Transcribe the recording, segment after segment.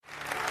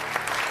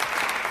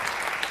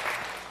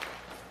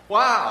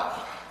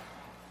Wow,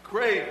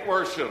 great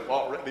worship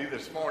already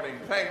this morning.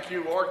 Thank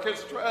you,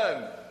 orchestra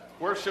and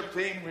worship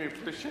team. We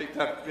appreciate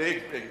that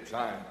big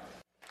time.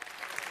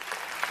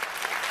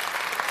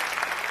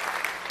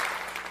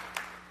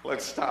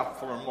 Let's stop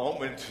for a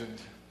moment and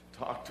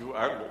talk to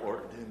our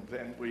Lord, and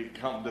then we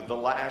come to the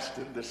last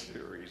in the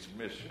series,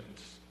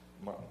 Missions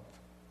Month.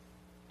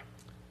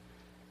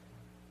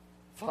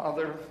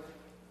 Father,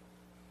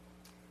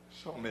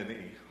 so many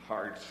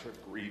hearts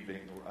are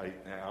grieving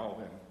right now,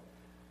 and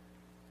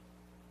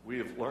we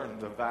have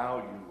learned the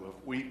value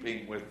of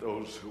weeping with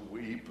those who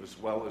weep as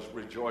well as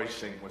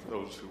rejoicing with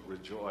those who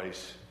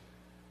rejoice.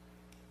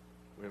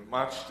 We have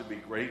much to be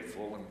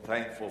grateful and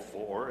thankful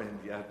for, and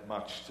yet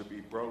much to be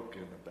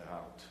broken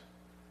about.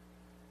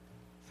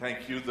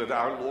 Thank you that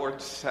our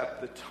Lord set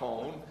the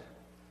tone,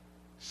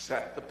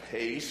 set the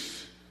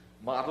pace,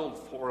 modeled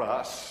for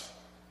us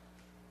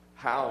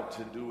how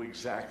to do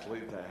exactly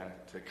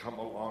that, to come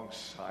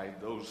alongside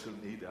those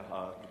who need a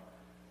hug.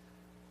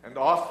 And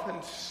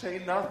often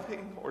say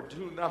nothing or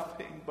do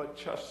nothing, but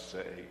just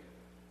say,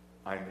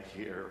 I'm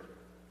here,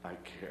 I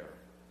care.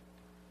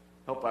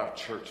 Help our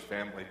church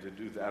family to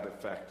do that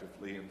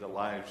effectively in the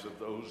lives of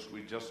those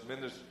we just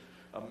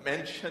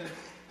mentioned.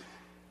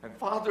 And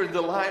Father, in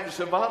the lives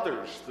of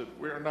others that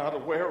we're not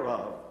aware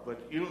of, but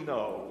you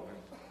know.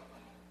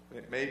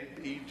 It may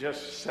be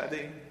just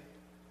setting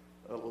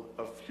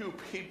a few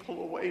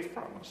people away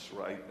from us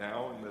right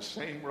now in the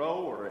same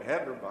row or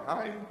ahead or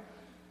behind.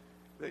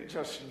 They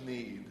just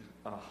need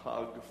a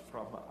hug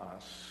from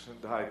us.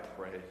 And I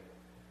pray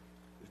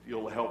that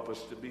you'll help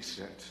us to be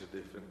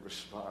sensitive and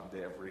respond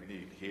to every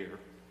need here.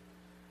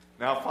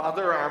 Now,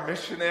 Father, our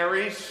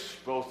missionaries,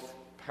 both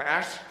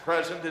past,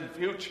 present, and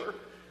future,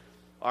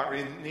 are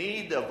in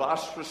need of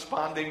us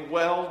responding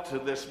well to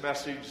this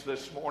message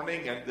this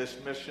morning and this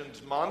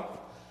missions month.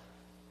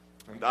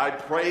 And I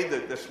pray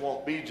that this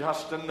won't be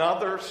just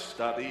another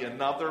study,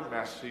 another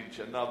message,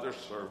 another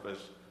service,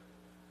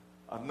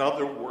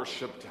 another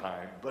worship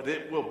time, but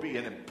it will be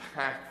an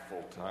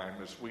impactful time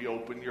as we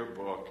open your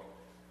book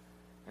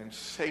and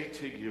say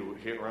to you,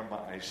 here am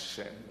I,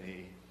 send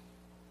me.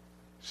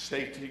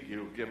 Say to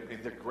you, give me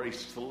the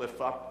grace to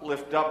lift up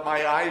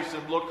my eyes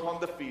and look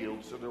on the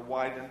fields that are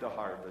wide into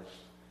harvest.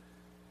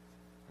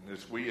 And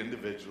as we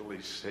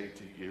individually say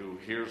to you,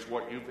 here's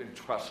what you've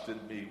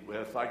entrusted me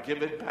with. I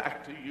give it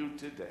back to you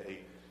today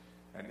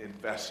and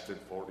invest it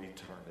for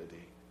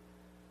eternity.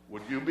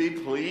 Would you be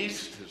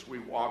pleased as we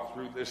walk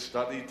through this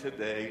study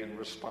today and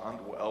respond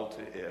well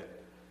to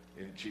it?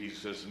 In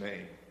Jesus'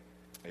 name,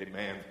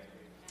 amen.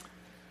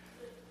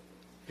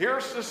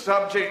 Here's the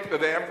subject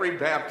that every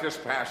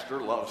Baptist pastor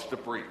loves to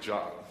preach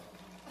on.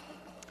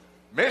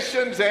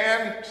 Missions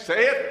and,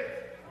 say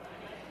it.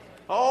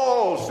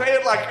 Oh, say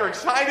it like you're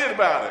excited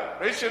about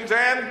it. Missions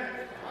and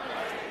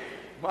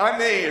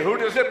money. Who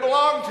does it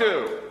belong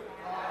to?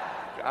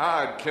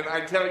 God. Can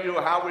I tell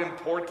you how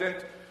important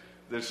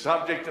the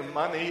subject of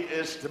money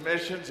is to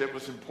missions? It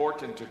was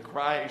important to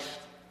Christ.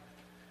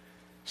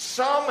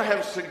 Some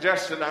have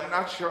suggested, I'm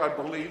not sure I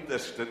believe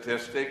this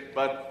statistic,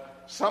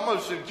 but some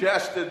have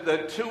suggested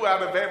that 2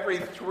 out of every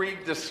 3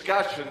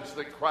 discussions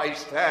that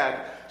Christ had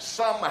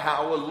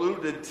somehow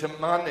alluded to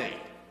money.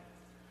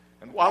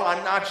 And while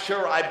I'm not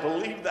sure I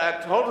believe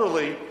that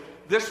totally,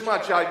 this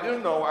much I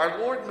do know. Our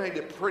Lord made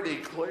it pretty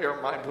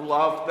clear, my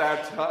beloved,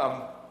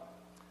 that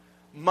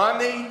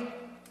money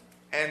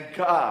and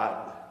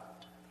God,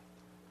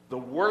 the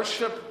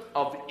worship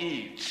of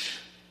each,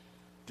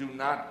 do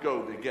not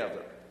go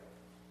together.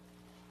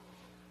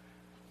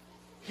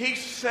 He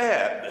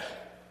said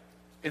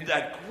in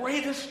that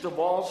greatest of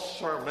all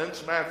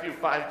sermons, Matthew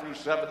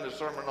 5-7, the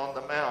Sermon on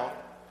the Mount,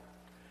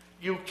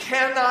 you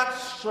cannot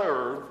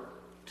serve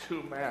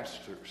 2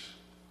 masters.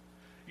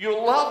 You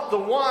love the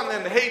one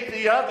and hate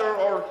the other,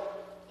 or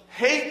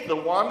hate the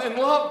one and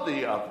love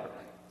the other.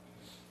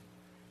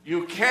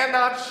 You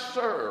cannot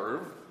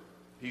serve,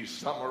 he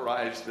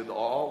summarized it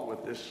all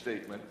with this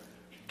statement,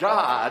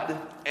 God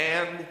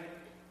and,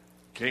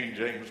 King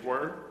James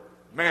word,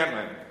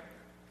 mammon.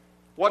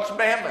 What's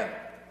mammon?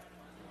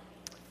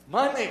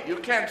 Money. You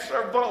can't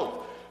serve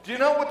both. Do you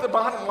know what the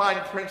bottom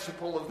line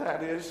principle of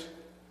that is?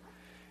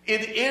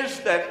 It is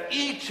that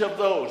each of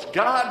those,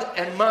 God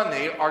and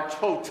money, are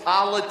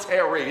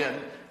totalitarian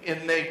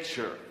in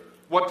nature.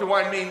 What do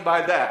I mean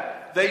by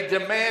that? They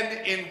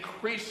demand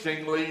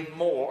increasingly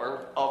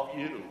more of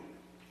you.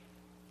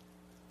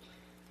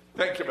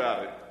 Think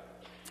about it.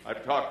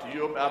 I've talked to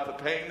you about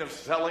the pain of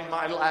selling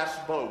my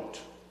last boat.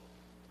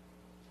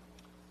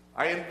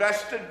 I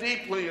invested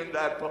deeply in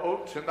that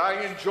boat, and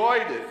I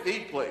enjoyed it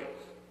deeply.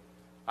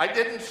 I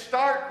didn't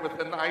start with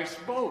a nice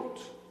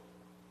boat.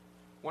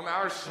 When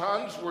our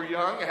sons were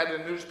young, had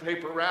a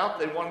newspaper route,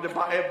 they wanted to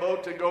buy a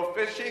boat to go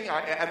fishing.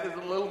 I added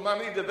a little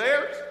money to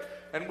theirs,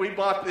 and we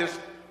bought this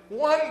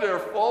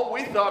wonderful,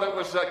 we thought it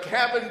was a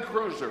cabin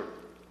cruiser.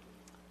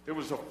 It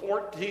was a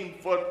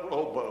 14-foot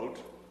rowboat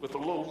with a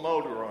little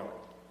motor on it.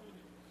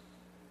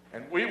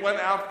 And we went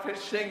out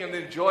fishing and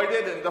enjoyed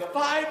it, and the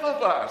 5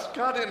 of us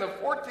got in a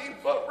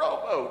 14-foot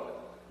rowboat.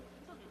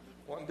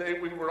 One day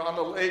we were on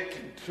a lake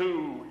and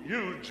two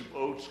huge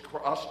boats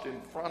crossed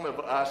in front of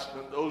us,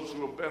 and those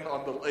who have been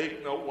on the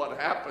lake know what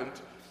happens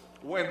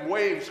when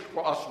waves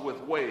cross with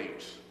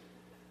waves.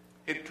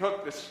 It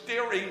took the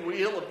steering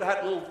wheel of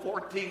that little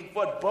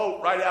 14-foot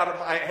boat right out of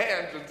my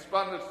hands and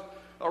spun us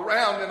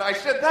around, and I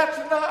said, that's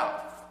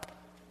enough.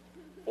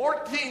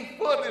 14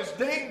 foot is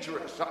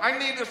dangerous. I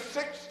need a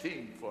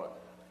 16 foot.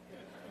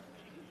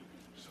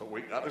 So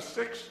we got a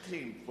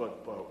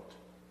 16-foot boat.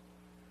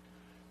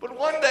 But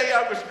one day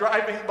I was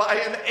driving by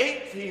an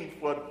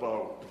 18-foot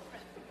boat.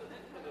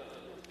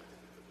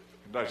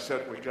 And I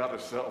said, we got to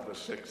sell the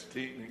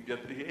 16 and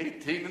get the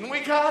 18, and we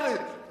got it.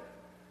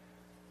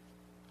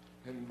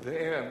 And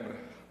then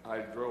I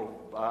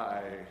drove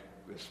by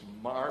this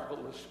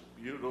marvelous,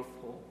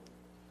 beautiful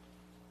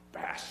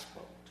bass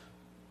boat.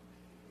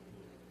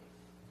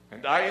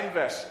 And I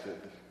invested,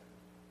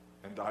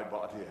 and I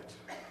bought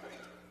it.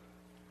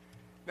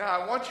 Now,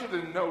 I want you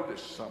to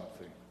notice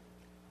something.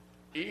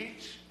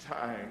 Each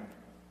time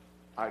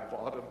I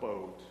bought a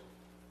boat,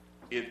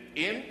 it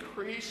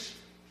increased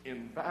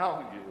in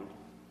value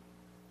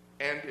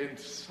and in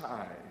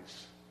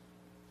size.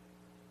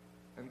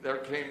 And there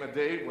came a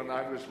day when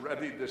I was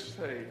ready to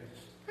say,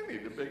 I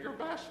need a bigger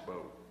bass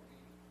boat.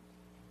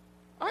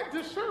 I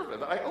deserve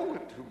it. I owe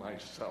it to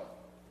myself.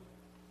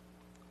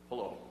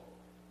 Hello.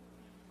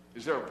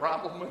 Is there a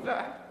problem with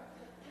that?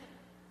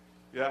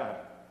 Yeah.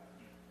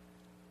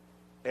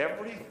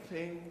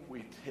 Everything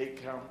we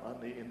take our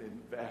money and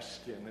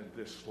invest in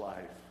this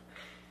life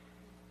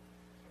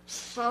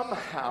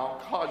somehow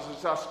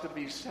causes us to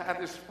be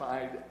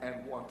satisfied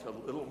and want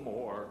a little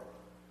more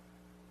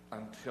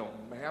until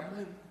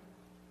mammon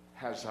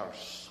has our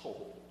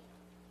soul,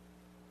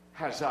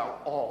 has our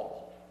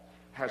all,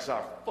 has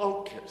our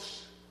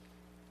focus.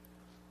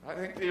 I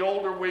think the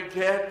older we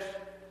get,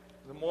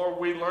 the more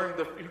we learn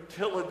the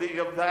futility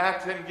of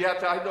that, and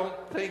yet I don't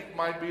think,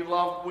 my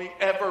beloved, we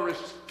ever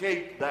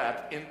escape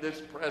that in this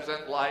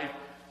present life,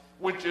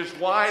 which is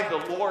why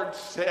the Lord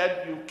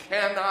said you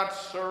cannot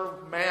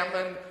serve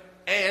mammon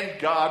and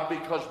God,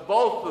 because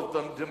both of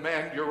them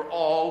demand your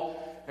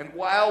all. And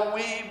while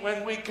we,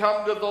 when we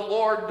come to the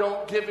Lord,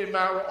 don't give him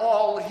our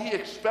all, he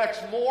expects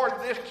more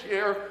this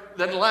year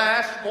than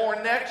last, more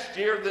next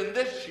year than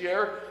this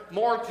year,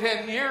 more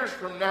 10 years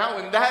from now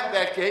in that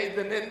decade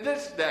than in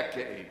this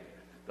decade.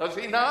 Does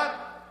he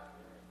not?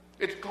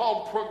 It's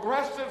called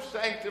progressive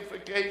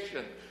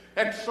sanctification.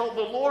 And so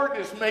the Lord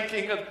is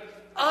making it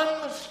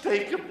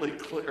unmistakably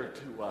clear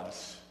to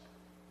us.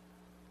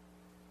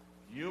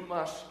 You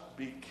must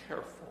be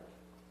careful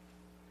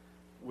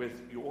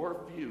with your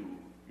view,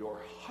 your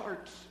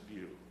heart's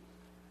view,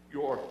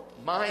 your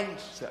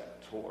mindset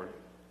toward,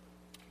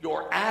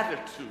 your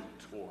attitude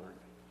toward,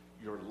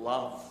 your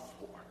love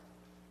for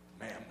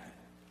mammon.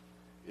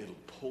 It'll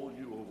pull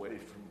you away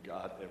from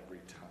God every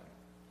time.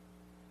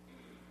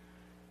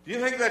 Do you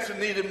think that's a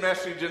needed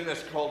message in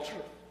this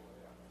culture?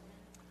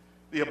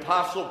 The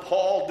Apostle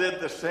Paul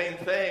did the same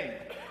thing.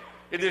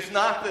 It is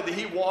not that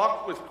he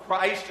walked with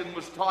Christ and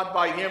was taught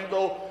by him,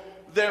 though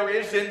there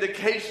is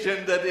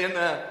indication that in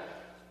a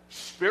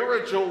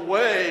spiritual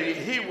way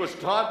he was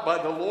taught by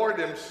the Lord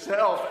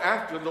himself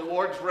after the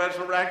Lord's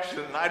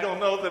resurrection. I don't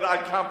know that I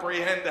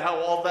comprehend how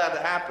all that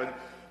happened,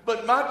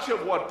 but much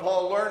of what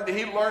Paul learned,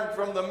 he learned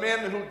from the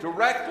men who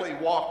directly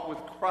walked with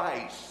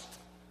Christ.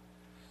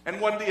 And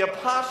when the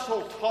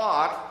apostle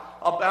taught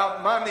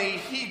about money,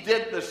 he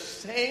did the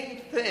same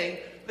thing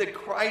that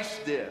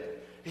Christ did.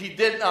 He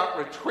did not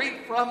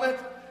retreat from it.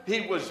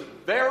 He was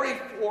very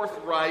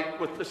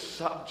forthright with the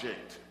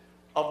subject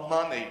of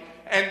money.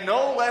 And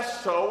no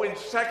less so in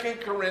 2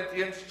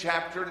 Corinthians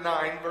chapter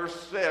 9,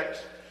 verse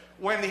 6,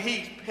 when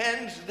he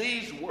pens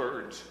these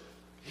words.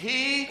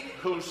 He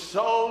who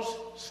sows,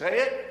 say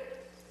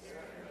it?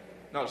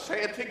 No,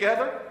 say it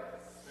together.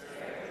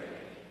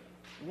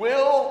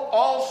 Will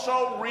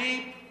also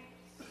reap.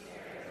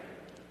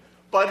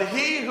 But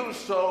he who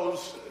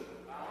sows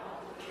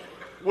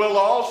will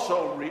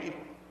also reap.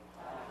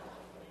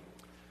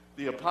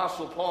 The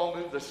Apostle Paul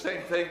knew the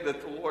same thing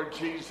that the Lord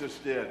Jesus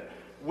did.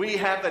 We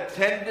have a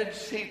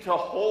tendency to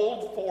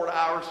hold for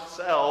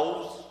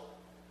ourselves,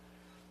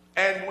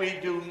 and we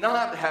do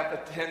not have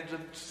a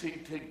tendency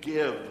to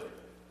give.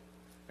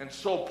 And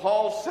so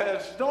Paul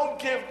says, don't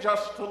give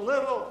just a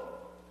little.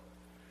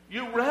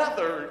 You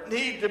rather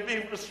need to be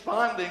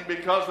responding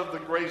because of the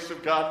grace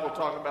of God. We'll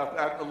talk about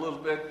that in a little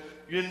bit.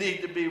 You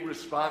need to be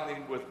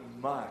responding with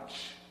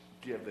much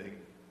giving.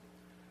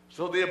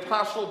 So the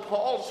Apostle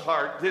Paul's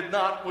heart did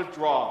not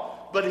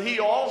withdraw, but he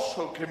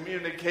also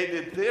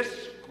communicated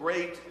this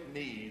great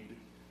need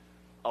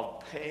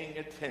of paying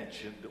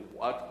attention to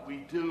what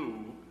we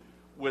do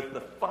with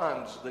the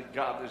funds that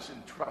God has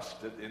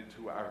entrusted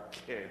into our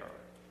care.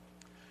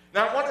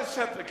 Now, I want to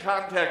set the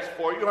context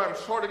for you. I'm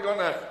sort of going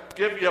to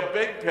give you a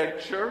big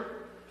picture,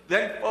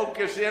 then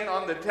focus in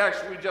on the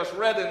text we just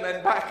read, and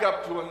then back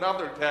up to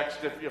another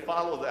text if you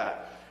follow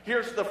that.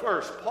 Here's the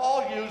first.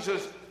 Paul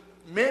uses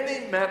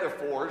many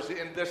metaphors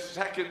in this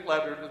second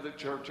letter to the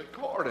church at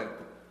Corinth.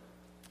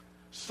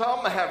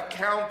 Some have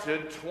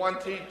counted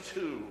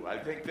 22. I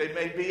think they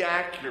may be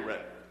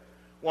accurate.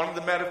 One of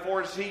the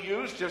metaphors he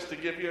used, just to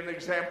give you an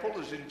example,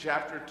 is in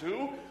chapter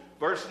 2,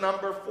 verse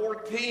number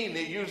 14.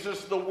 He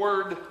uses the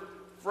word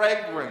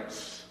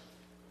fragrance.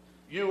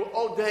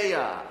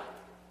 Euodeia.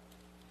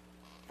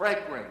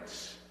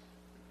 Fragrance.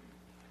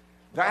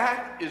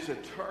 That is a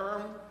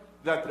term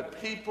that the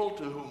people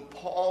to whom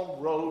Paul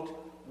wrote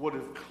would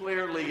have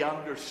clearly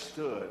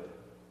understood.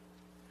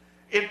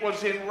 It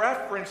was in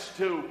reference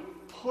to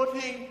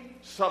putting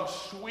some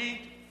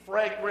sweet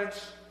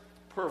fragrance,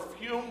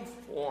 perfume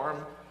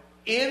form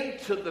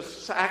into the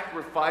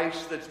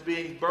sacrifice that's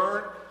being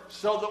burnt,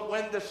 so that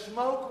when the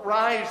smoke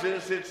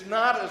rises, it's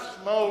not a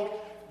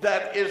smoke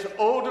that is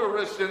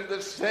odorous in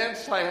the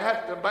sense I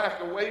have to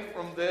back away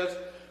from this,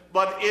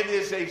 but it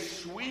is a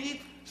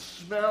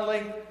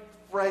sweet-smelling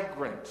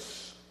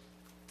fragrance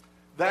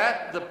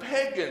that the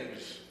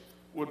pagans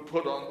would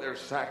put on their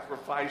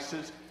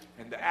sacrifices,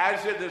 and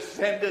as it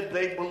ascended,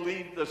 they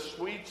believed the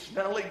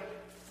sweet-smelling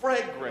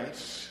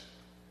fragrance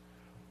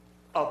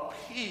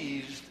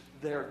appeased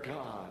their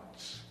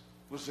gods,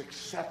 was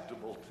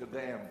acceptable to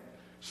them.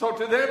 So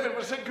to them it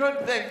was a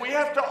good thing. We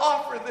have to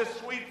offer this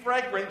sweet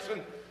fragrance.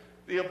 And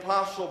the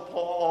Apostle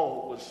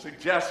Paul was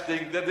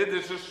suggesting that it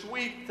is a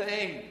sweet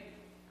thing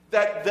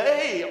that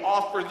they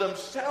offer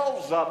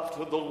themselves up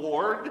to the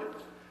Lord.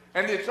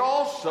 And it's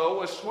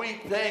also a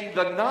sweet thing,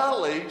 the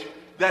knowledge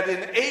that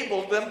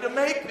enabled them to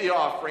make the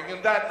offering.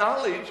 And that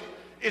knowledge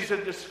is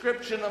a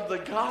description of the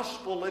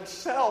gospel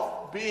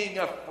itself being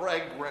a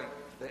fragrant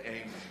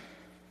thing.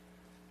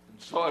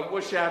 So I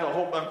wish I had a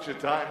whole bunch of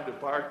time to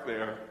park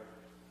there.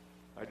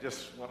 I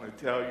just want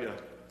to tell you,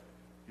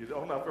 you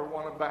don't ever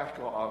want to back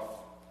off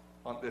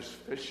on this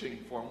fishing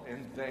for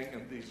men thing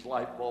and these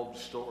light bulb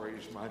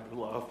stories, my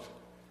beloved,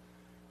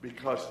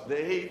 because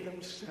they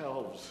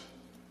themselves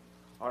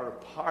are a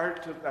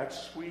part of that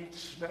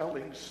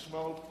sweet-smelling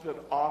smoke that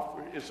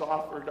is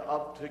offered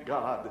up to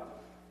God.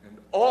 And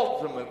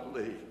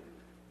ultimately,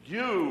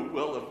 you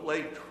will have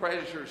laid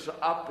treasures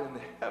up in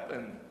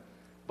heaven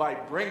by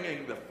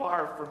bringing the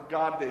far from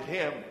God to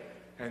him,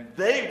 and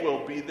they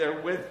will be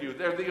there with you.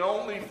 They're the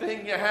only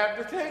thing you have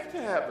to take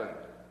to heaven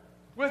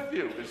with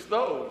you, is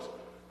those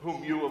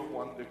whom you have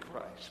won to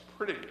Christ.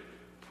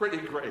 Pretty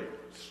great.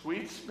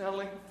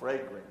 Sweet-smelling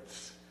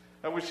fragrance.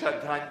 I wish I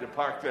had time to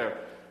park there.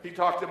 He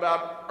talked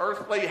about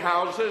earthly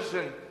houses,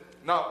 and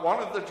not one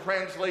of the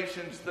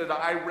translations that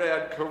I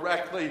read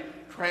correctly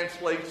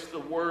translates the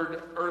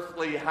word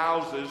earthly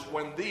houses.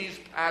 When these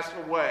pass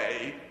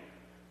away,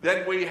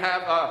 then we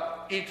have an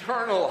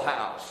eternal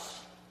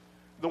house.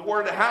 The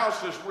word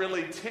house is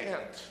really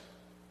tent.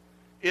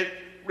 It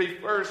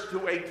refers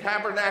to a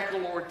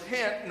tabernacle or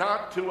tent,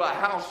 not to a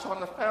house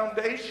on a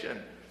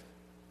foundation.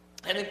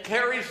 And it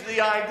carries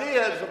the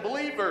idea as a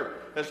believer,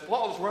 as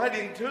Paul's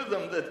writing to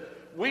them, that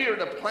we are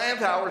to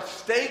plant our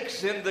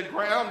stakes in the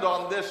ground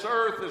on this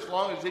earth as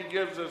long as he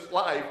gives us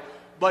life,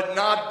 but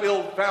not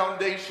build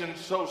foundations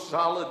so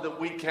solid that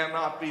we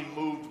cannot be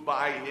moved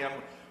by him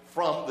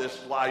from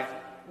this life,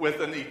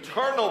 with an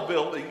eternal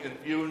building in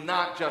view,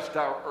 not just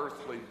our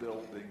earthly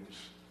buildings.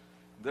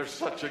 There's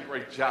such a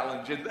great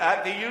challenge in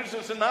that. And he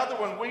uses another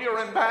one. We are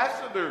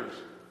ambassadors.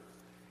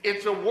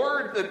 It's a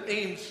word that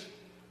means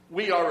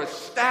we are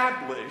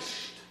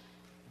established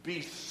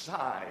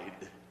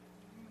beside.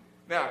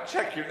 Now,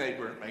 check your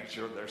neighbor and make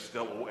sure they're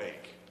still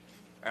awake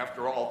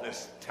after all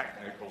this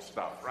technical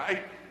stuff,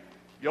 right?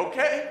 You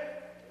okay?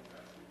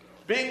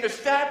 Being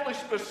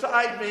established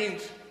beside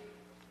means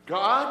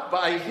God,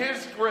 by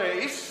his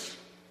grace,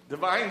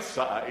 divine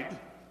side,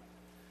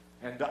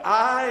 and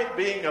I,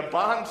 being a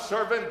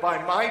bondservant by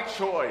my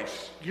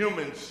choice,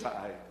 human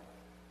side,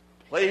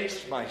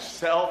 place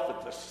myself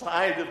at the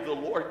side of the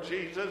Lord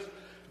Jesus,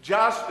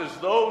 just as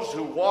those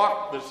who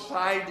walked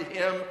beside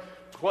him,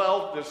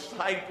 12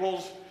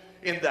 disciples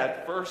in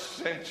that first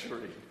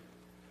century.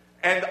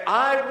 And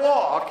I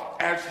walk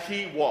as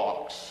he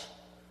walks.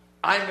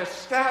 I'm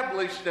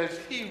established as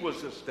he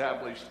was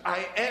established.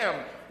 I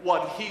am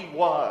what he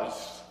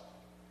was.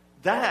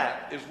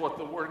 That is what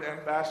the word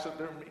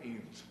ambassador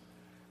means.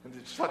 And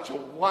it's such a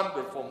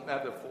wonderful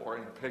metaphor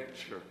and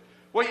picture.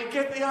 Well, you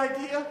get the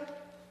idea?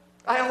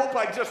 I hope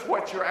I just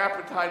whet your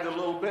appetite a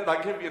little bit.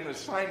 I give you an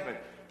assignment.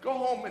 Go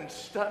home and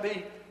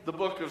study the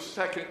book of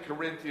 2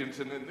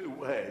 Corinthians in a new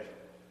way.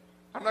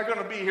 I'm not going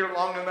to be here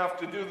long enough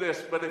to do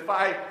this, but if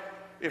I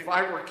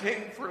were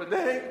king for a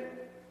day,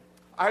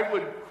 I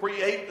would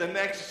create the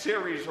next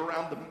series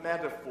around the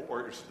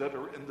metaphors that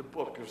are in the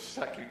book of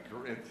 2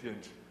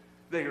 Corinthians.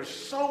 They are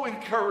so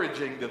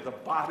encouraging to the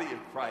body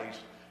of Christ,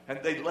 and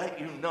they let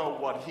you know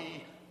what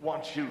he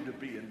wants you to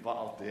be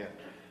involved in.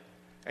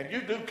 And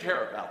you do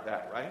care about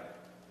that, right?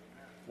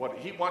 What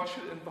he wants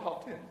you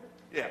involved in.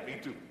 Yeah, me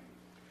too.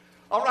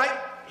 All right,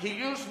 he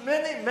used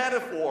many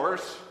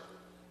metaphors,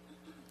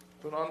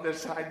 but on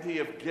this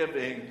idea of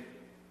giving,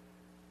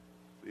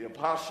 the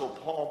Apostle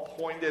Paul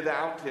pointed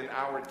out in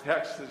our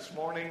text this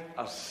morning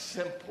a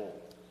simple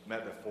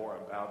metaphor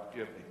about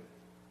giving.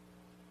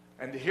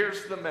 And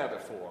here's the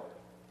metaphor.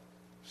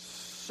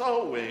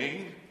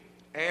 sowing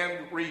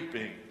and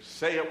reaping.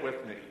 Say it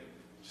with me.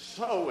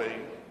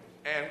 Sowing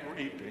and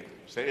reaping.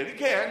 Say it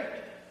again.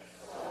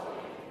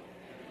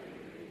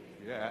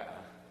 Yeah.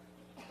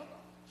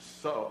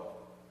 So.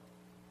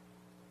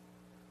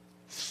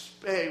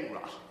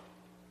 Spera.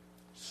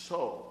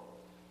 So.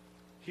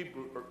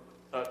 Hebrew,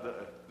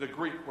 the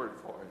Greek word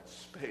for it,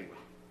 spera.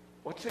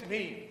 What's it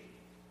mean?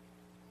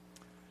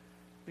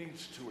 It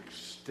means to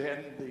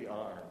extend the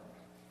arm.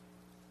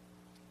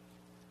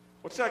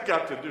 What's that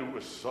got to do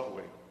with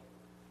sowing?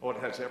 Oh, it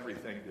has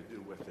everything to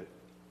do with it.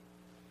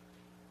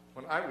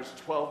 When I was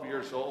 12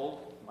 years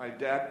old, my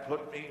dad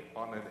put me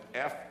on an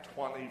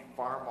F-20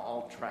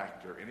 Farmall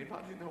tractor.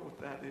 Anybody know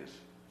what that is?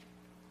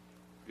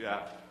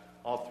 Yeah,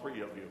 all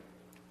three of you.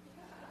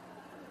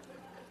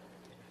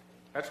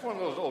 That's one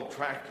of those old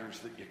tractors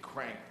that you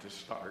crank to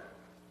start.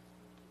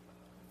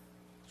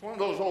 It's one of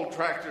those old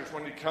tractors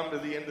when you come to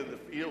the end of the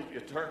field, you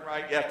turn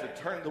right, you have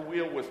to turn the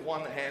wheel with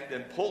one hand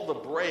and pull the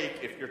brake.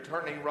 If you're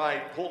turning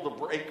right, pull the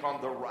brake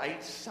on the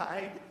right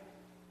side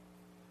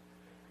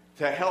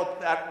to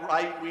help that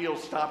right wheel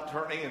stop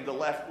turning and the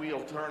left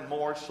wheel turn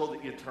more so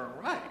that you turn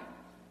right.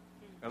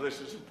 Now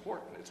this is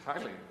important. It's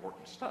highly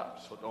important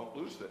stuff, so don't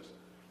lose this.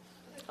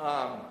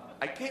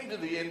 I came to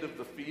the end of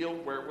the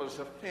field where it was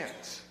a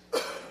fence.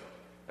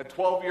 At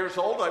 12 years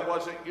old, I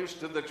wasn't used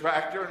to the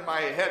tractor, and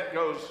my head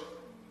goes,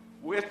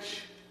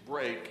 which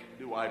brake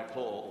do I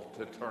pull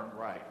to turn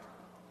right?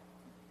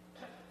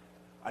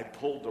 I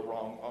pulled the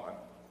wrong one.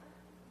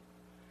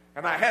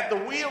 And I had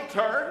the wheel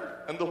turn,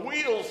 and the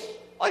wheels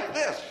like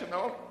this,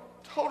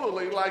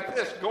 totally like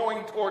this,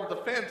 going toward the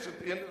fence at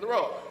the end of the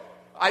road.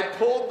 I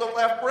pulled the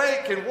left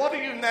brake, and what do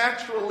you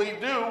naturally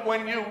do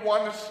when you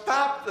want to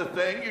stop the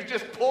thing? You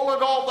just pull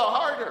it all the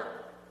harder.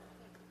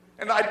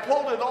 And I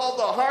pulled it all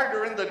the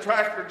harder, and the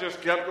tractor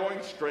just kept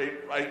going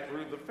straight right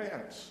through the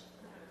fence.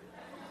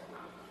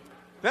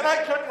 Then I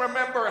couldn't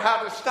remember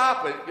how to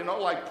stop it,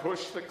 like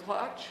push the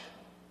clutch.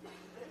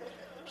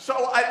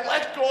 So I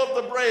let go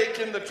of the brake,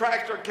 and the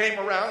tractor came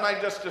around. I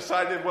just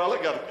decided, well,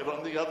 I got to get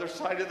on the other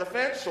side of the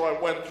fence. So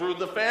I went through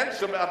the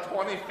fence about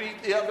 20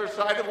 feet the other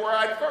side of where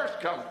I'd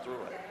first come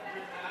through it.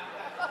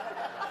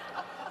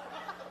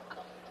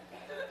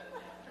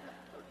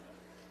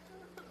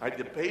 I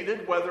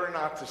debated whether or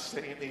not to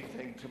say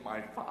anything to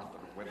my father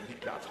when he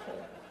got home.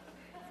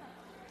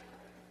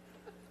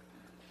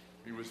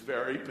 He was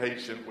very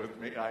patient with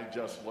me. I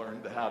just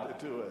learned how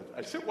to do it.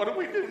 I said, what do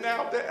we do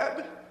now,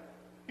 Dad?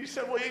 He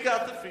said, well, you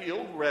got the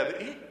field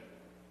ready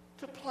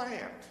to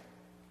plant.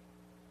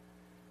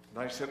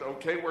 And I said,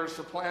 okay, where's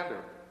the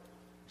planter?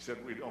 He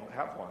said, we don't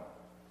have one.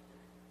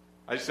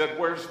 I said,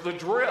 where's the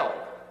drill?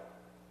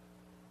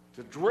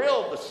 To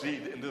drill the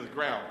seed into the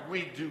ground.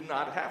 We do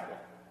not have one.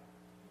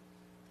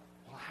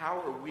 Well,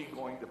 how are we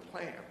going to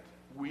plant?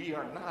 We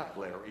are not,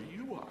 Larry,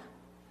 you are.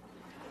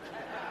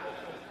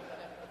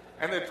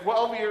 And at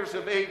 12 years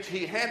of age,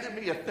 he handed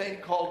me a thing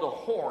called a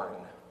horn.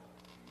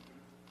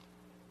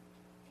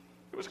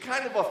 It was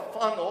kind of a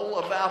funnel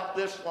about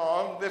this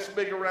long, this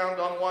big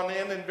around on one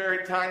end and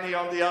very tiny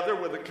on the other,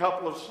 with a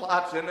couple of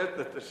slots in it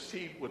that the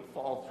seed would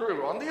fall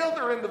through. On the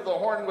other end of the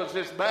horn was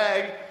this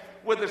bag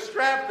with a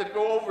strap that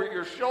go over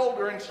your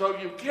shoulder, and so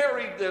you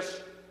carried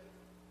this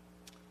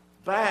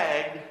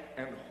bag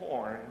and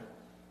horn,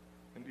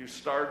 and you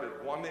start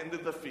at one end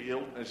of the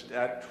field, as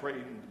Dad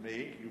trained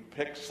me. You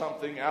pick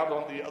something out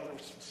on the other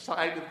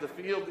side of the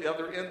field, the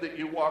other end that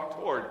you walk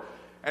toward.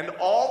 And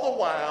all the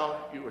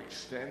while, you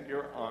extend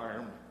your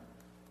arm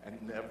and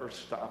never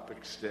stop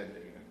extending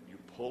it. You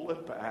pull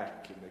it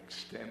back and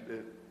extend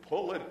it,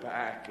 pull it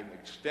back and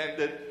extend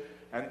it.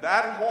 And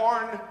that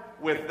horn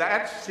with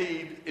that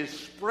seed is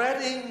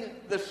spreading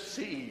the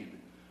seed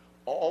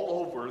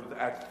all over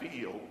that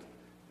field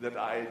that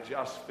I had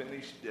just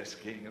finished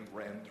disking and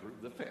ran through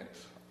the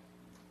fence.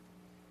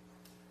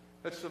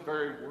 That's the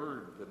very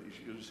word that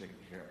he's using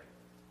here.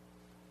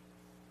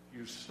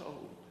 You sow.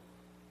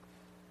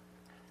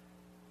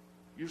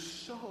 You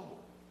sow.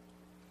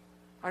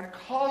 I'm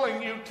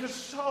calling you to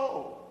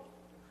sow.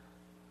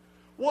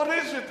 What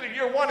is it that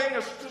you're wanting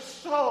us to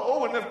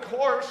sow? And of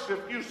course,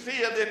 if you see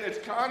it in its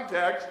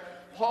context,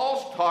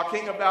 Paul's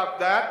talking about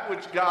that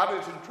which God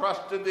has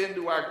entrusted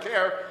into our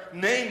care,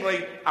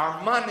 namely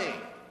our money.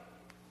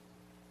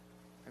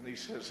 And he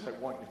says, I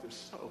want you to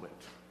sow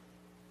it.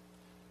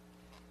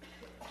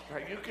 Now,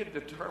 you can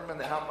determine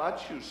how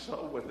much you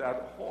sow with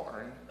that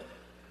horn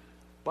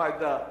by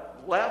the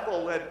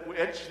level at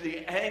which, the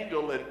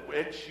angle at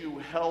which you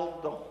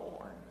held the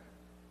horn.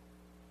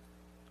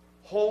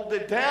 Hold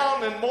it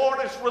down and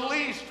more is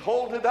released.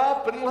 Hold it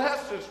up and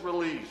less is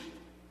released.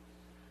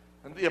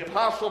 And the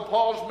Apostle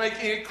Paul's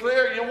making it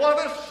clear, you want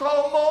to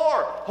sow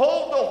more.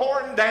 Hold the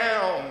horn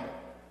down.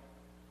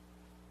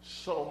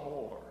 Sow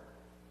more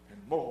and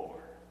more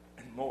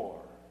and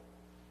more.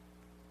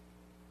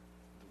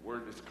 The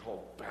word is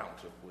called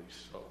bountifully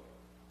sow.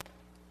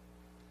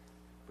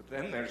 But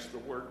then there's the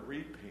word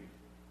reaping.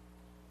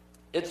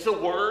 It's a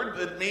word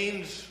that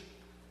means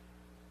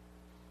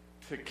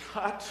to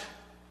cut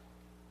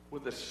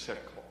with a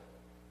sickle.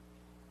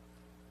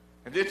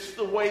 And it's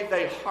the way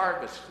they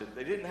harvested.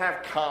 They didn't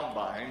have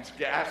combines,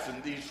 gas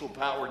and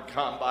diesel-powered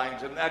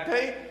combines in that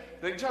day.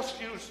 They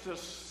just used a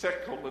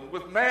sickle, and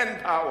with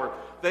manpower,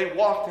 they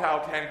walked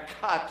out and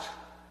cut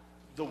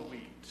the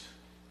wheat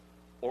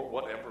or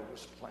whatever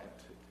was planted.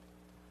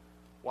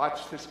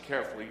 Watch this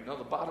carefully. You know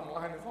the bottom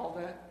line of all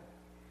that?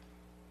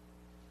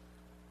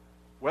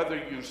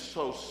 Whether you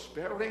sow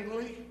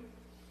sparingly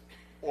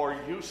or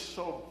you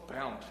sow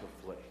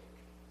bountifully,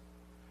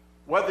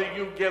 whether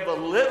you give a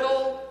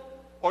little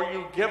or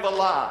you give a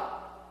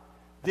lot,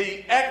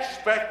 the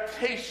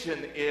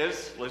expectation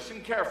is,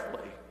 listen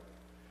carefully,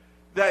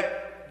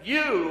 that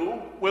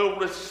you will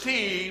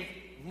receive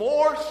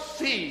more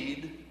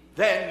seed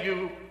than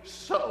you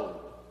sowed.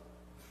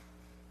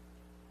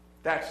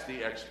 That's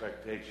the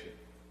expectation.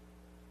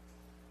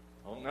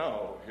 Oh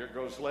no, here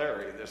goes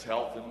Larry, this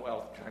health and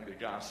wealth kind of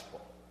gospel.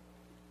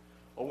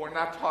 Oh, we're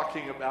not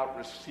talking about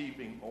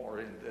receiving more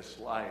in this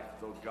life,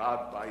 though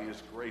God, by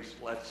His grace,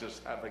 lets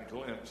us have a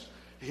glimpse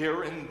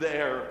here and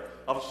there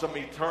of some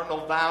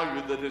eternal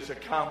value that is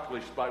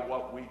accomplished by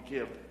what we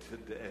give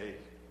today.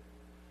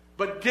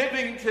 But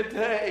giving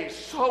today,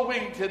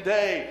 sowing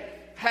today,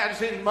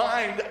 has in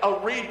mind a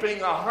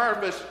reaping, a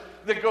harvest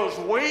that goes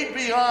way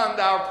beyond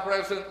our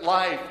present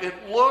life. It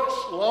looks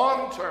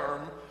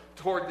long-term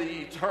toward the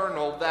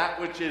eternal, that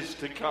which is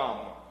to come.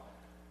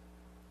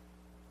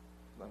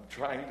 I'm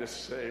trying to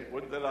say,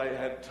 would that I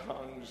had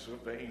tongues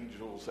of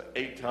angels,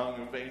 a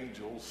tongue of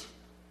angels,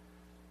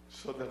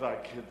 so that I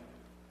could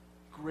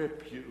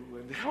grip you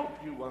and help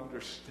you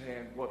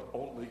understand what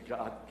only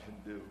God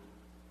can do.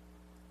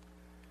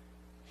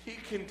 He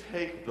can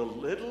take the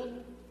little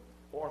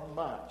or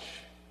much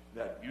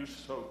that you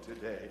sow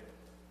today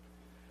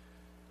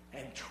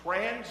and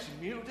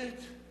transmute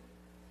it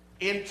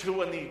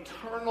into an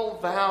eternal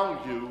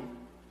value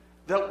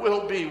that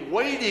will be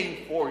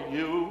waiting for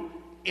you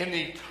in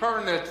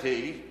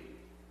eternity,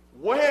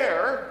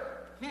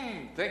 where,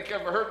 think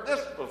I've heard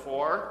this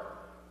before,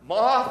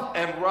 moth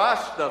and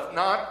rust doth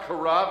not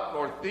corrupt,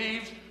 nor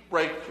thieves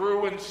break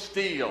through and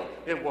steal.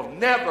 It will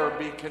never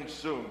be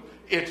consumed.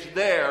 It's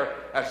there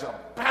as a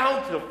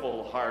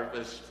bountiful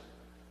harvest,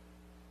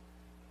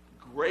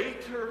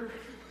 greater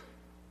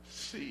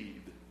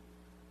seed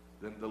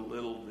than the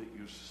little that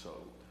you sowed.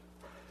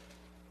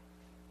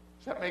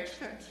 Does that make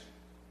sense?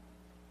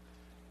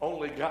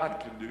 Only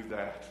God can do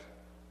that.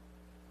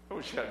 I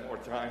wish I had more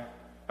time.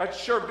 That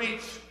sure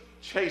beats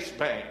Chase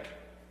Bank.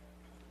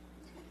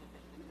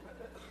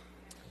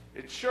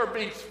 It sure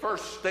beats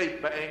First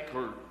State Bank,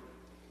 or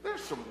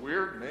there's some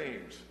weird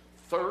names.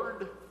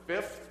 Third,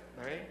 Fifth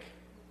Bank.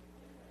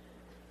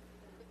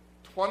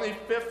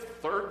 25th,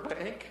 Third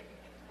Bank.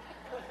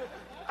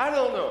 I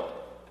don't know.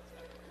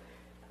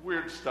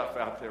 Weird stuff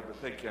out there,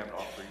 but they can't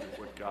offer you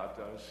what God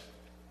does.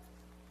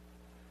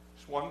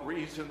 It's one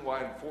reason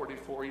why in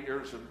 44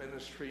 years of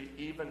ministry,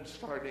 even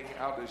starting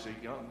out as a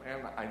young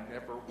man, I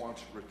never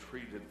once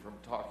retreated from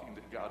talking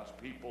to God's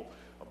people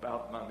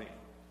about money.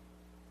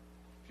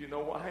 Do you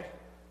know why?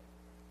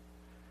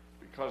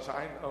 Because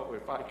I know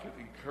if I could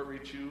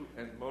encourage you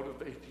and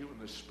motivate you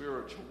in a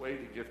spiritual way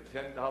to give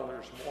 $10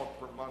 more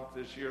per month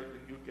this year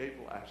than you gave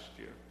last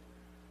year,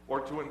 or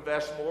to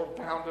invest more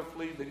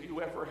bountifully than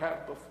you ever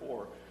have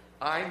before,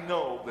 I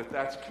know that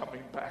that's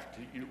coming back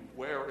to you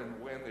where and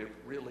when it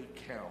really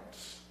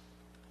counts.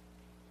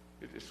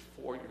 It is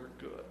for your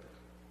good.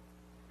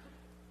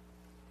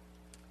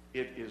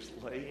 It is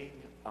laying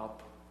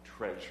up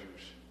treasures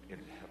in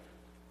heaven.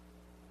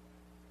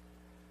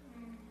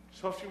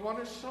 So if you want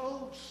to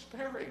sow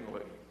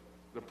sparingly,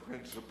 the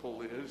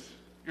principle is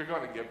you're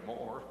going to get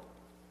more.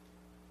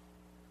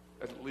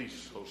 At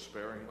least so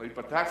sparingly.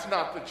 But that's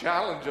not the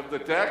challenge of the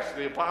text.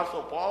 The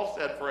Apostle Paul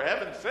said, for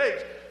heaven's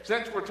sakes,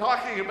 since we're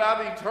talking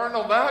about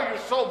eternal value,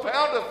 so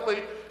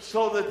bountifully,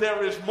 so that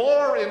there is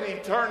more in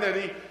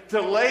eternity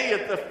to lay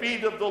at the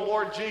feet of the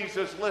Lord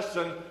Jesus,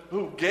 listen,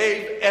 who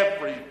gave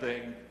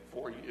everything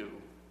for you.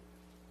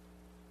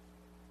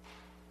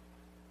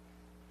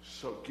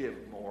 So give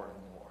more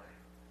and more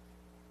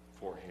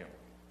for Him.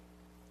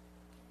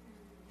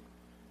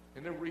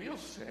 In a real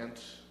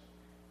sense,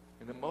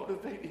 in a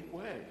motivating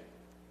way,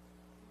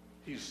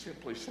 He's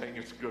simply saying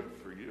it's good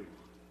for you.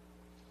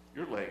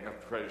 You're laying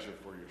up treasure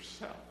for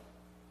yourself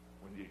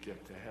when you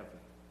get to heaven.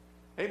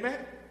 Amen?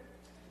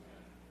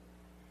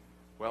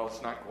 Well,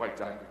 it's not quite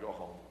time to go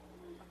home.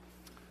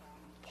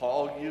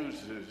 Paul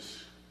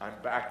uses, I'm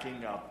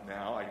backing up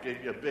now. I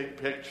gave you a big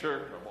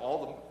picture of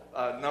all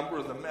the number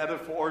of the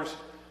metaphors.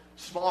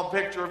 Small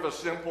picture of a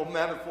simple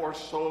metaphor,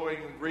 sowing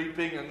and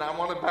reaping. And I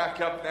want to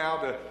back up now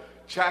to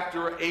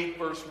chapter 8,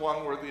 verse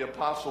 1, where the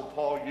Apostle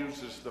Paul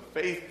uses the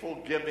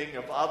faithful giving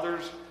of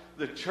others,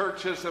 the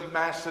churches of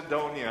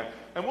Macedonia.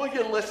 And will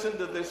you listen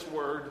to this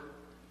word?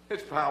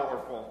 It's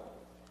powerful.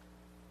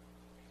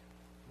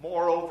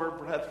 Moreover,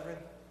 brethren,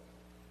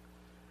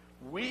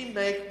 we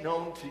make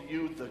known to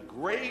you the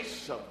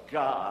grace of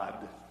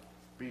God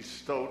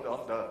bestowed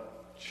on the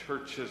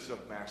churches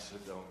of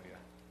Macedonia.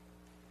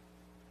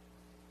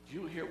 Do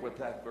you hear what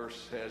that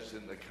verse says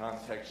in the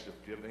context of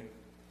giving?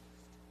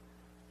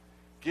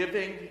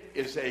 Giving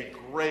is a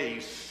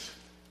grace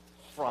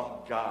from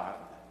God.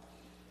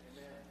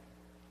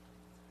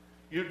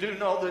 You do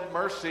know that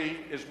mercy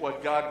is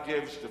what God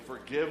gives to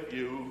forgive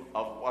you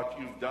of what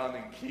you've done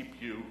and keep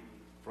you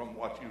from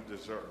what you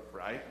deserve,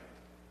 right?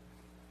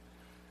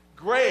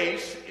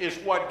 Grace is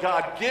what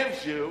God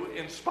gives you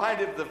in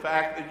spite of the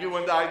fact that you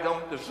and I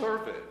don't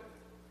deserve it.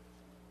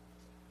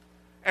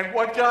 And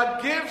what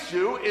God gives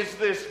you is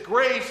this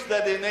grace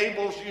that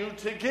enables you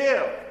to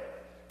give.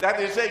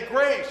 That is a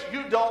grace.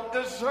 You don't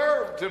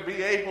deserve to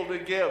be able to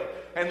give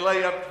and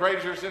lay up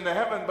treasures in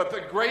heaven, but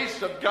the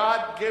grace of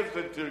God gives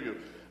it to you.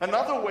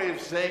 Another way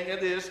of saying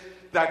it is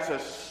that's a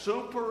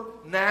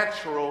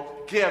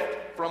supernatural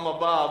gift from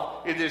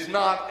above. It is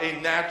not a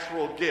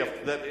natural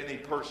gift that any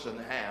person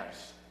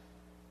has.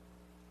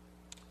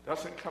 It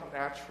doesn't come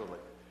naturally.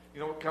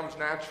 You know what comes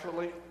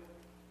naturally?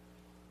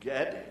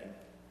 Getting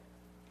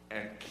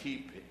and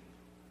keeping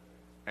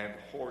and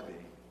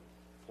hoarding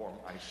for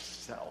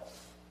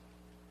myself.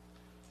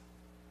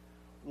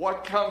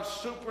 What comes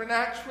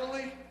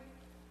supernaturally?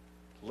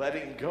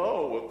 Letting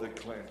go of the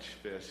clenched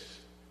fist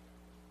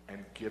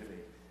and giving.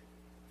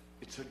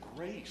 It's a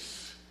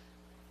grace,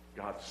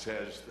 God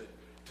says, that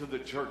to the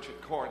church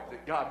at Corinth,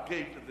 that God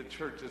gave to the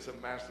churches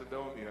of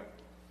Macedonia.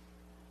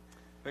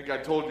 I think I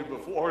told you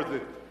before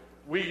that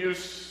we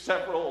used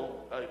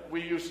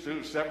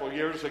to several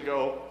years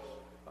ago,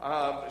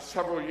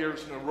 several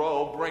years in a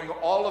row, bring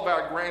all of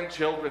our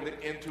grandchildren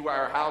into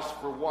our house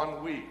for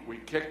 1 week. We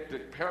kicked the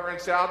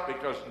parents out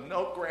because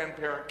no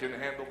grandparent can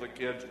handle the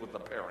kids with the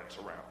parents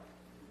around.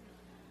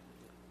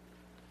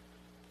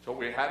 So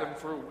we had them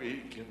for a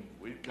week, and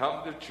we'd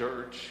come to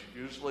church,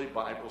 usually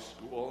Bible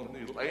school, and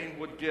Elaine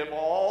would give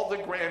all the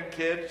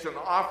grandkids an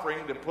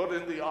offering to put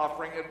in the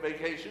offering at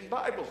Vacation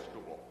Bible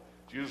School.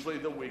 It's usually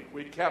the week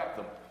we kept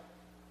them.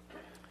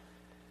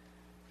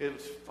 It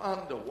was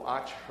fun to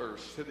watch her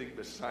sitting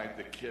beside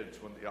the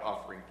kids when the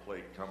offering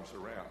plate comes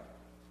around.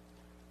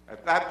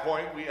 At that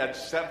point, we had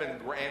 7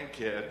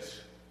 grandkids.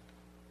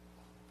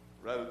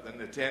 Rather than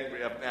the 10 we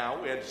have now,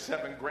 we had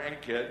 7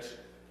 grandkids.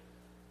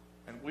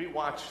 And we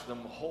watched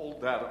them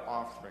hold that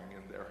offering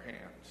in their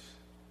hands.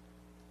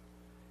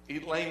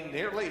 Elaine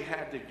nearly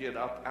had to get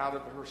up out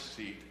of her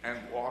seat and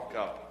walk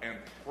up and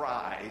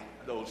pry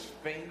those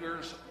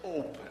fingers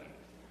open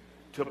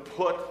to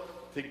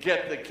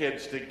get the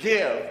kids to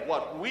give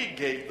what we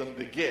gave them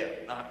to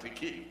give, not to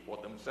keep for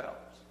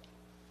themselves.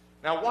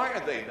 Now, why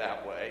are they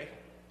that way?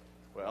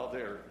 Well,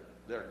 they're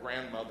their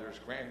grandmother's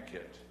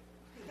grandkids.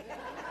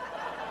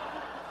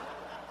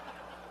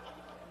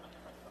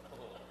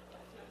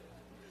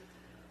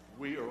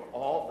 We are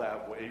all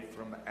that way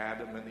from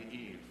Adam and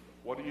Eve.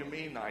 What do you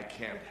mean I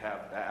can't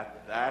have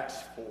that?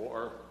 That's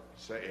for,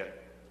 say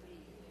it,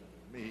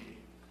 me.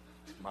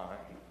 It's mine.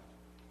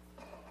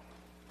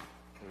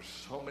 There's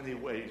so many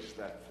ways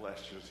that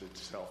fleshes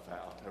itself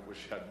out. I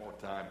wish I had more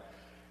time.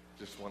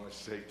 Just want to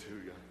say to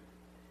you,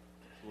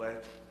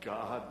 let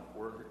God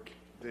work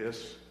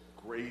this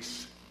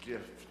grace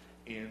gift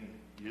in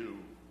you.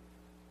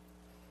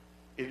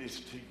 It is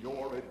to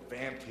your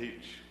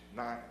advantage.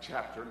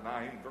 Chapter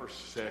 9, verse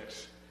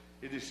 6.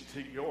 It is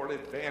to your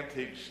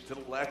advantage to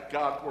let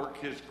God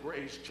work his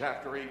grace,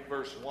 chapter 8,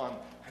 verse 1,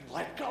 and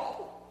let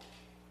go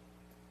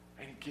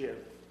and give.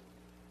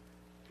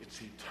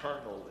 It's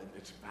eternal in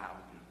its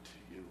value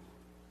to you.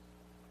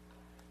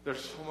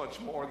 There's so much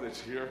more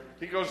that's here.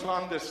 He goes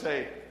on to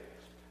say,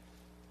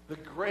 the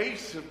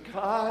grace of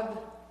God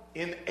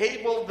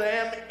enabled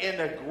them in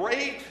a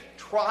great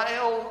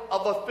trial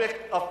of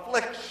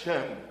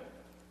affliction.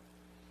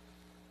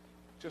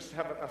 Just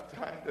have enough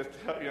time to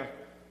tell you,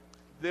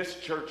 this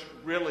church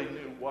really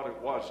knew what it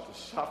was to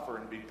suffer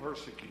and be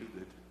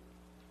persecuted.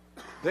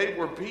 They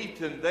were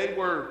beaten. They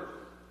were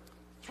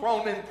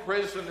thrown in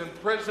prison, and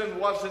prison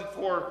wasn't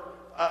for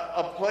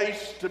a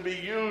place to be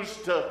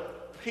used to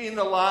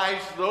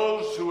penalize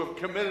those who have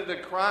committed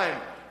a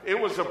crime. It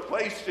was a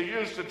place to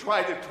use to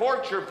try to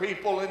torture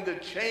people into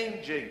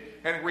changing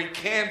and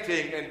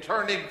recanting and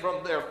turning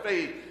from their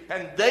faith.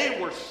 And they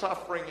were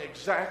suffering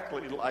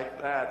exactly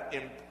like that,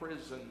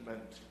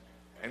 imprisonment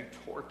and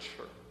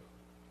torture.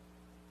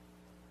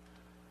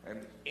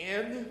 And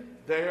in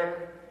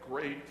their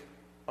great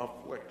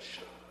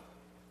affliction,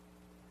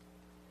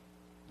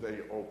 they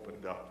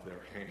opened up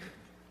their hand.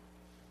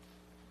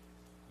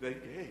 They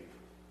gave.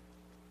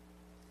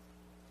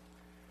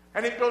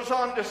 And it goes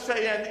on to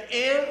say, and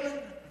in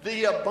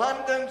the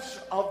abundance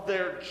of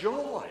their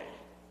joy.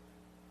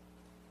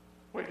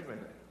 Wait a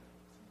minute.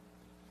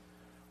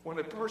 When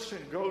a person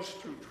goes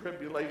through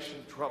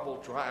tribulation, trouble,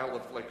 trial,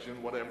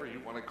 affliction, whatever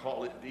you want to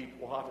call it, deep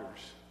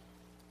waters,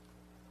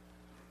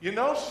 you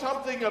know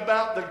something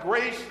about the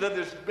grace that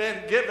has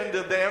been given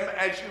to them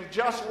as you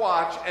just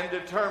watch and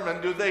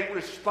determine, do they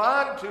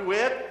respond to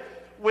it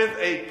with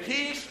a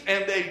peace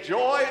and a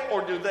joy,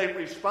 or do they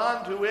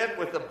respond to it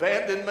with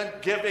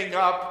abandonment, giving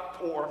up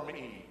for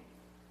me?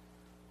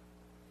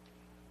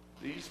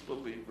 These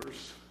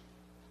believers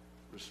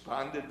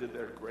responded to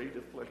their great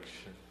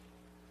affliction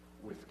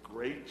with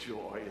great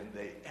joy, and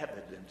they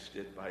evidenced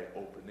it by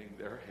opening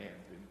their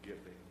hand and giving.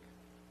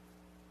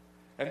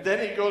 And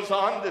then he goes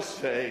on to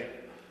say,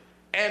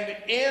 and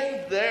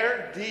in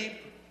their deep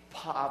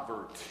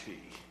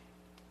poverty.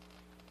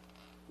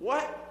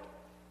 What?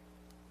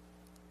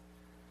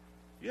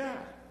 Yeah.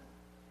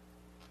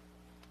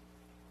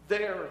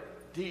 Their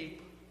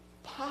deep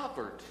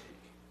poverty.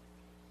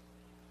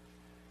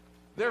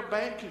 Their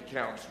bank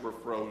accounts were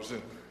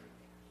frozen.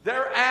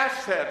 Their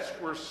assets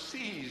were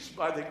seized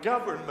by the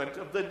government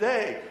of the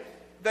day.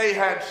 They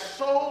had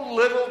so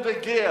little to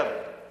give,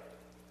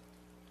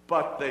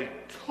 but they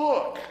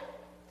took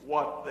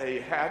what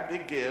they had to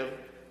give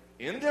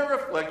in their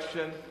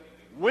affliction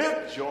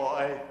with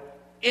joy,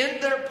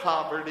 in their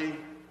poverty,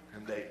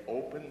 and they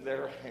opened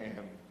their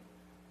hand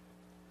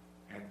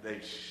and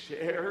they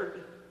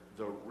shared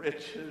the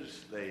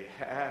riches they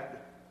had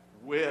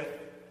with,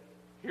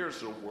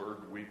 here's a word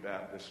we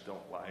Baptists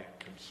don't like,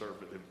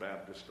 conservative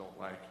Baptists don't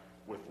like,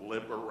 with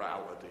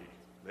liberality.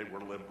 They were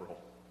liberal.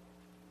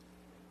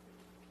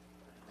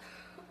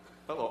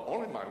 Hello,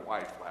 only my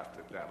wife laughed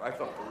at that. I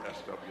thought the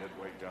rest of you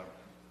had waked up.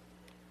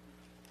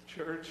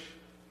 Church,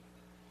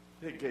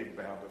 they gave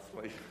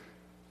bountifully.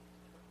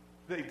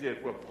 They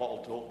did what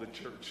Paul told the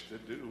church to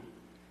do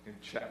in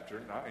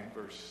chapter 9,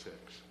 verse 6.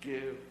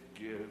 Give,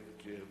 give,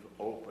 give,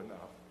 open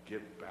up,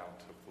 give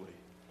bountifully.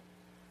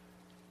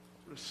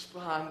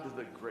 Respond to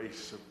the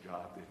grace of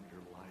God in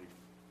your life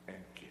and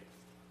give.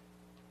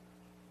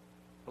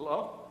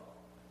 Hello?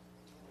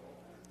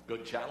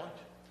 Good challenge?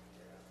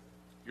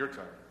 Your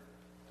turn.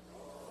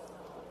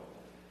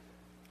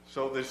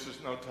 So this is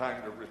no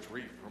time to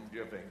retreat from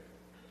giving,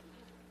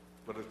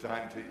 but a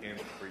time to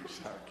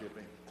increase our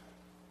giving.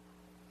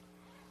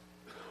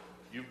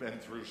 You've been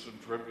through some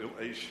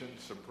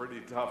tribulations, some pretty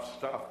tough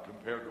stuff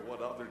compared to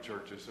what other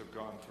churches have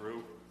gone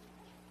through.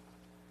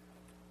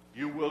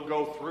 You will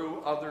go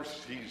through other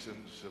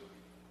seasons of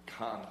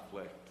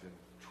conflict and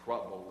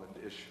trouble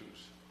and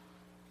issues.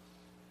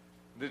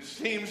 And it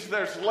seems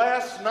there's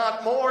less,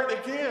 not more to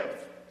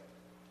give.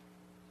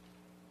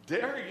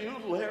 Dare you,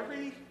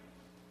 Larry?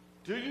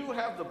 Do you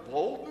have the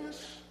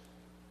boldness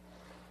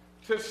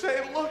to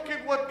say, look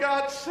at what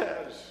God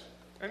says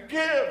and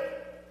give?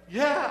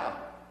 Yeah.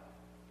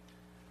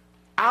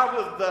 Out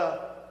of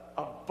the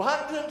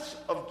abundance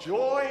of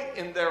joy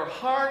in their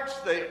hearts,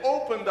 they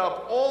opened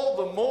up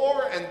all the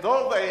more, and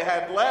though they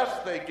had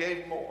less, they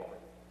gave more.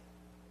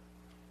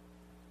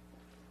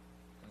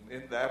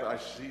 And in that, I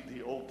see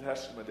the Old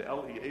Testament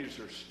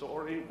Eliezer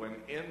story when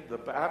in the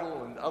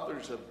battle and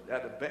others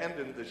had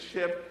abandoned the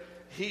ship,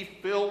 he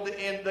filled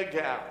in the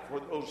gap for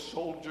those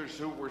soldiers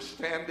who were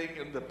standing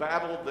in the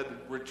battle that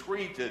had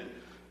retreated,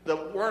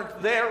 that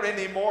weren't there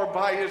anymore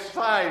by his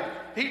side.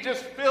 He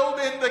just filled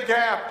in the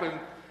gap and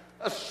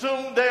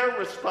assumed their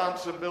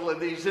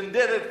responsibilities and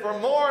did it for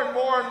more and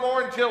more and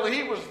more until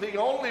he was the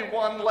only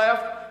one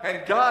left,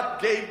 and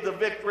God gave the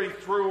victory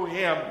through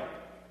him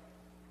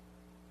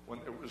when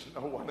there was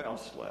no one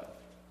else left.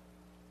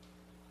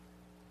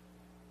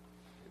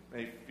 It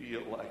may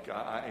feel like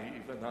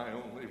even I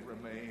only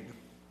remain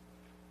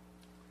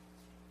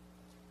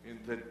in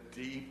the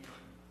deep,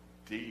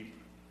 deep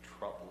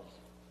trouble.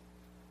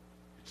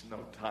 It's no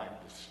time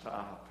to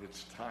stop.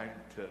 It's time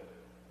to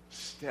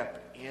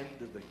step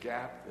into the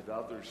gap that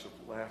others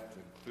have left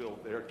and fill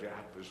their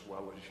gap as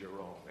well as your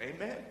own.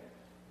 Amen?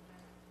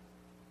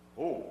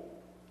 Oh,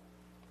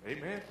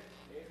 amen?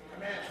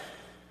 Amen.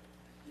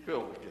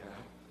 Fill the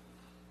gap.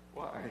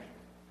 Why?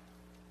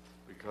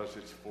 Because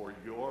it's for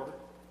your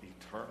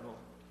eternal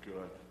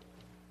good.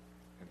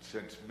 And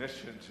since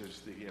missions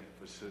is the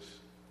emphasis,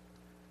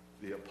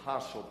 the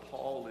Apostle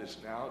Paul is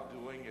now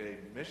doing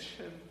a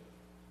mission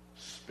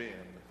spin.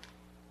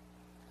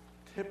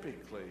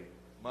 Typically,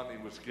 money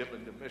was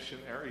given to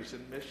missionaries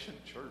and mission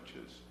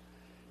churches.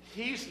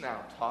 He's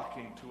now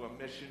talking to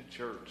a mission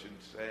church and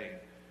saying,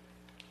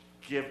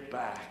 give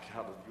back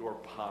out of your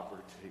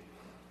poverty.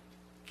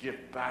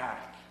 Give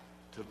back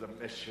to the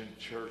mission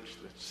church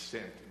that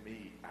sent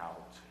me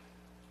out.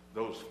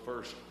 Those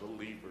first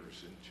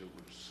believers in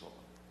Jerusalem.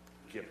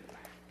 Give back.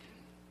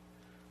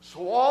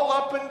 So all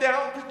up and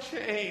down the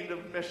chain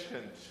of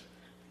missions,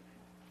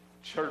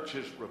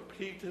 churches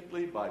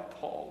repeatedly by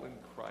Paul and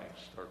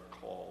Christ are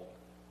called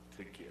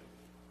to give.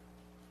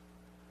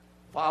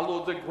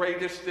 Follow the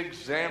greatest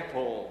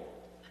example,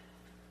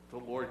 the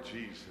Lord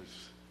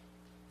Jesus,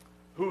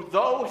 who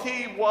though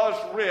he was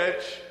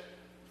rich,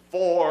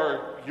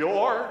 for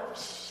your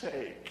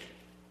sake,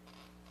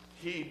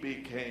 he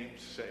became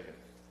sin.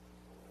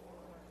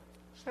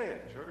 Say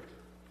it, church.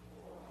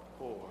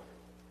 For,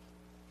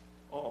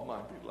 oh my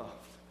beloved,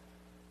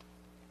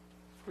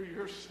 for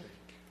your sake,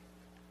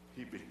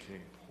 he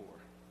became poor.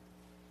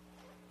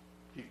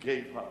 He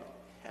gave up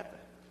heaven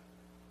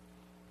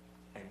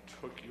and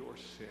took your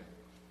sin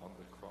on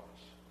the cross,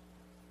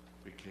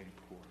 became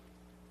poor.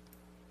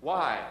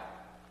 Why?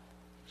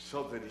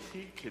 So that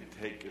he could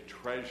take a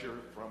treasure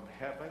from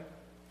heaven,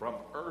 from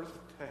earth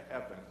to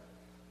heaven,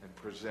 and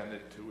present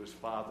it to his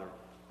Father,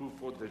 who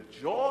for the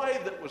joy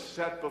that was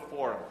set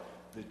before him,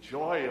 the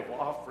joy of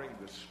offering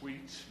the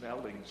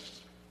sweet-smelling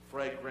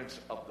fragrance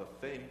of the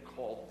thing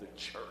called the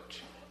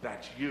church.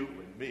 That's you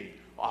and me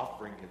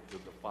offering it to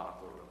the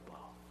Father above.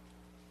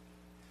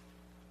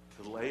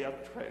 To lay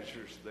up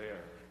treasures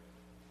there,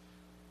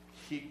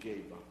 he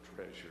gave up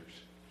treasures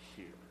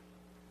here.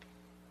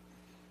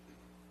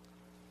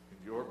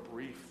 In your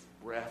brief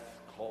breath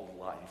called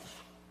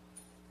life,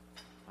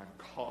 I'm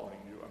calling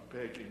you, I'm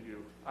begging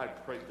you. I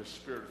pray the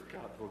Spirit of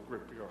God will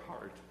grip your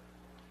heart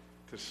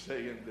to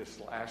say in this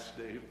last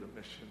day of the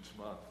missions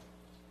month,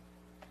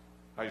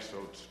 I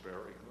sowed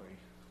sparingly.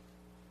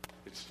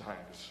 It's time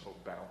to sow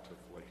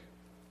bountifully.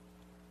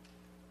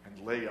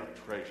 And lay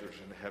up treasures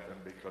in heaven,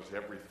 because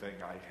everything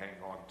I hang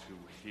on to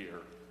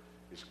here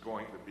is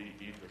going to be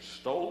either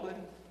stolen,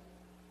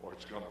 or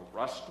it's going to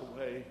rust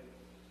away,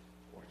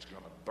 or it's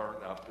going to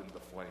burn up in the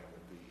flame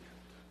of the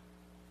end.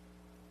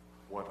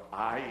 What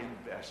I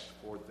invest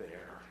for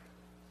there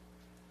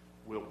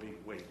will be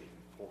waiting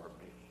for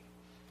me.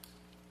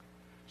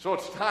 So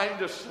it's time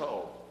to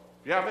sow.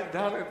 If you haven't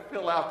done it,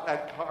 fill out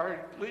that card,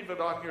 leave it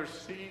on your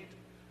seat,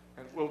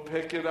 and we'll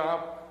pick it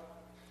up.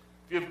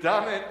 If you've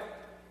done it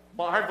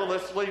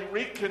marvelously,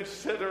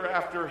 reconsider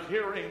after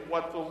hearing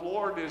what the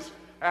Lord is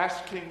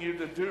asking you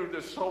to do,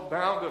 to sow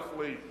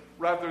bountifully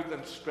rather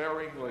than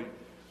sparingly.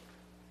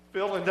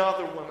 Fill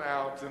another one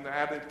out and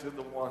add it to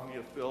the one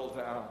you filled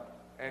out,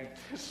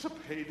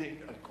 anticipating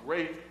a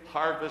great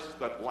harvest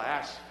that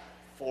lasts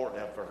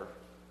forever.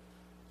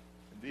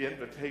 The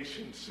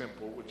invitation's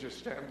simple. Would you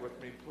stand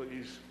with me,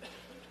 please?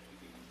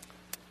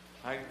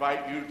 I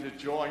invite you to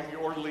join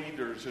your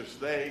leaders as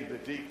they, the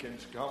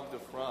deacons, come to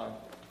front.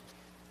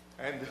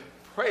 And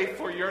pray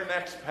for your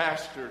next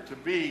pastor to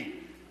be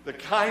the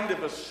kind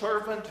of a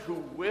servant who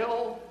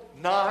will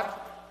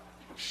not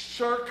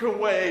shirk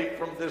away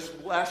from this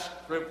blessed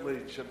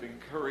privilege of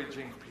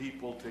encouraging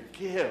people to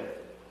give,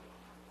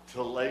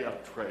 to lay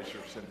up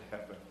treasures in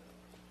heaven.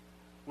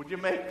 Would you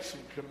make some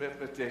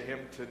commitment to him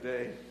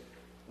today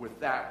with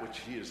that which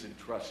he has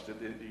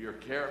entrusted into your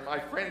care? And my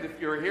friend, if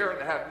you're here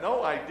and have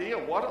no idea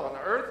what on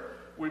earth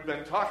we've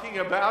been talking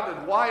about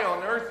and why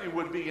on earth you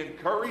would be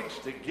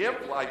encouraged to give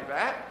like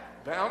that,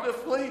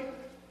 bountifully,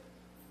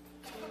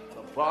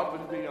 above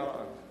and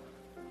beyond,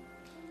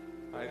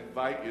 I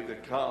invite you to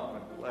come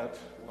and let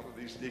one of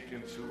these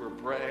deacons who are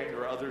praying,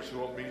 or others who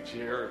will meet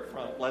you here at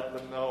front, let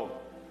them know.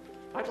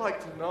 I'd like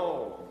to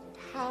know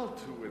how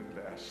to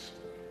invest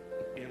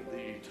in the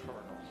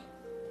eternal.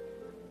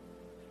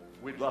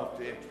 We'd love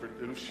to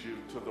introduce you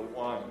to the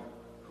one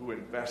who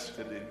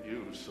invested in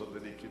you so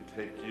that he can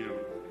take you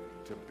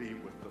to be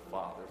with the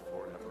Father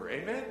forever.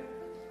 Amen?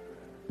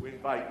 We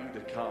invite you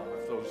to come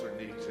if those are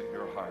needs in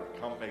your heart.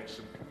 Come make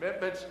some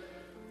commitments,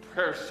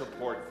 prayer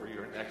support for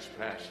your next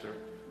pastor.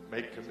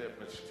 Make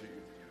commitments to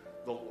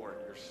the Lord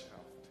yourself.